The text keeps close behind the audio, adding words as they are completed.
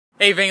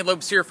Hey, Van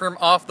Lopes here from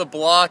Off the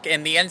Block,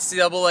 and the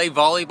NCAA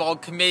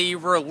Volleyball Committee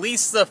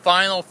released the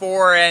Final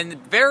Four, and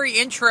very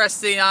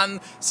interesting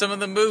on some of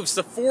the moves.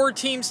 The 4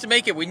 teams to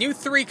make it. We knew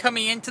 3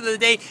 coming into the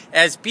day,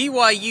 as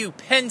BYU,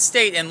 Penn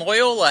State, and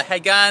Loyola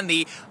had gotten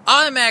the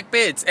automatic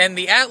bids, and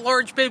the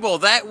at-large bid, well,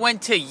 that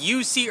went to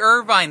UC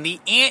Irvine. The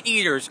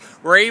Anteaters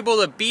were able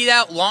to beat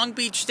out Long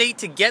Beach State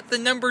to get the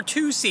number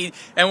 2 seed,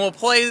 and will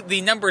play the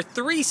number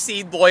 3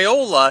 seed,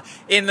 Loyola,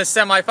 in the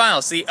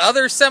semifinals. The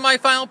other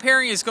semifinal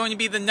pairing is going to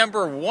be the number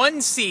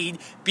 1 seed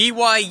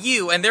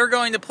BYU, and they're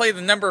going to play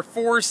the number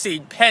 4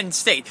 seed Penn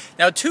State.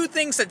 Now, 2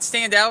 things that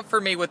stand out for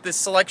me with this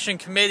selection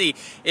committee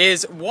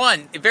is,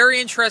 one,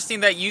 very interesting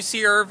that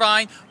UC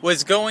Irvine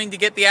was going to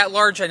get the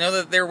at-large. I know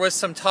that there was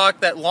some talk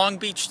that Long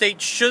Beach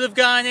State should have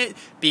gotten it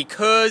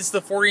because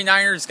the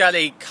 49ers got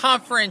a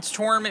conference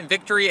tournament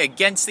victory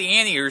against the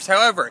Anteaters.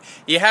 However,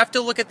 you have to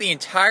look at the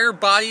entire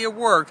body of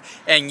work,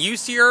 and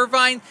UC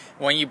Irvine,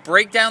 when you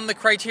break down the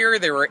criteria,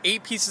 there were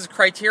 8 pieces of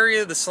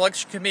criteria the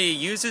selection committee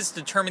uses to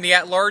determine the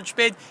at-large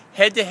bid.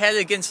 Head-to-head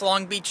against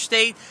Long Beach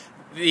State,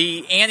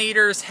 the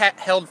Anteaters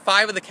held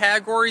 5 of the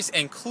categories,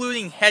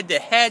 including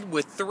head-to-head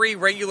with 3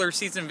 regular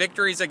season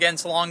victories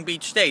against Long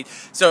Beach State.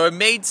 So it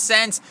made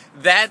sense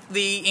that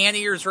the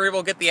Anteaters were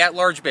able to get the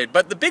at-large bid.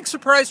 But the big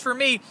surprise for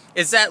me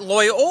is that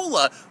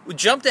Loyola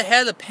jumped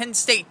ahead of Penn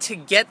State to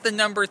get the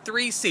number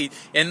 3 seed.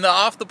 In the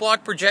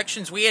off-the-block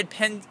projections, we had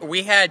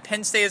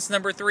Penn State as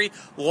number 3,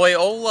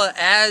 Loyola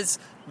as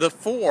the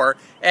 4,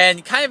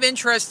 and kind of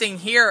interesting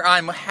here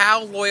on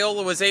how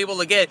Loyola was able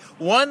to get it.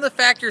 One of the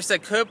factors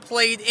that could have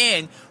played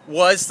in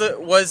was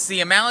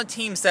the amount of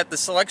teams that the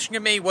selection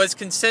committee was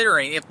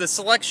considering. If the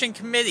selection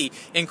committee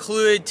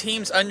included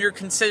teams under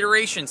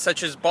consideration,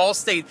 such as Ball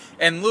State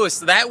and Lewis,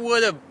 that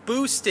would have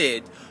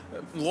boosted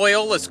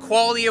Loyola's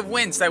quality of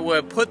wins, that would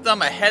have put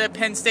them ahead of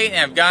Penn State and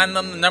have gotten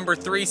them the number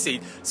 3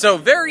 seed. So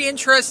very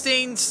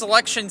interesting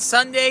selection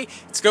Sunday.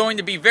 It's going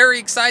to be very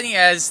exciting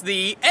as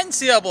the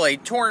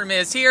NCAA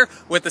tournament is here,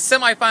 with the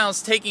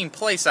semifinals taking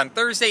place on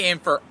Thursday. And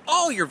for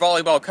all your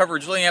volleyball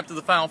coverage leading up to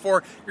the Final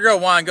Four, you're going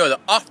to want to go to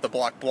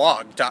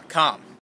offtheblockblog.com.